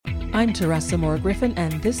I'm Teresa Moore Griffin,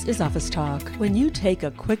 and this is Office Talk. When you take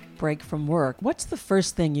a quick break from work, what's the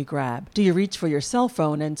first thing you grab? Do you reach for your cell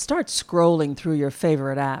phone and start scrolling through your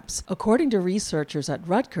favorite apps? According to researchers at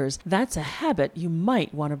Rutgers, that's a habit you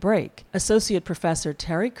might want to break. Associate Professor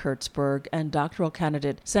Terry Kurtzberg and doctoral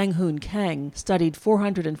candidate Sang-Hoon Kang studied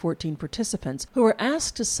 414 participants who were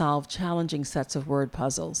asked to solve challenging sets of word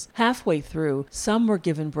puzzles. Halfway through, some were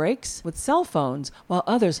given breaks with cell phones, while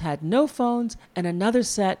others had no phones, and another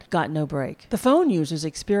set got no break. The phone users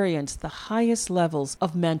experienced the highest levels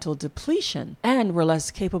of mental depletion and were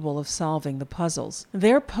less capable of solving the puzzles.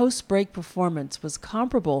 Their post-break performance was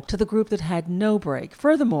comparable to the group that had no break.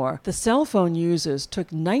 Furthermore, the cell phone users took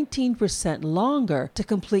 19% longer to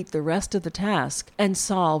complete the rest of the task and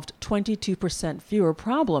solved 22% fewer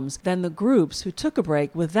problems than the groups who took a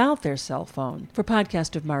break without their cell phone. For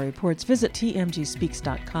podcast of my reports, visit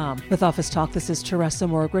tmgspeaks.com. With Office Talk, this is Teresa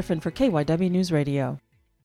Moore Griffin for KYW News Radio.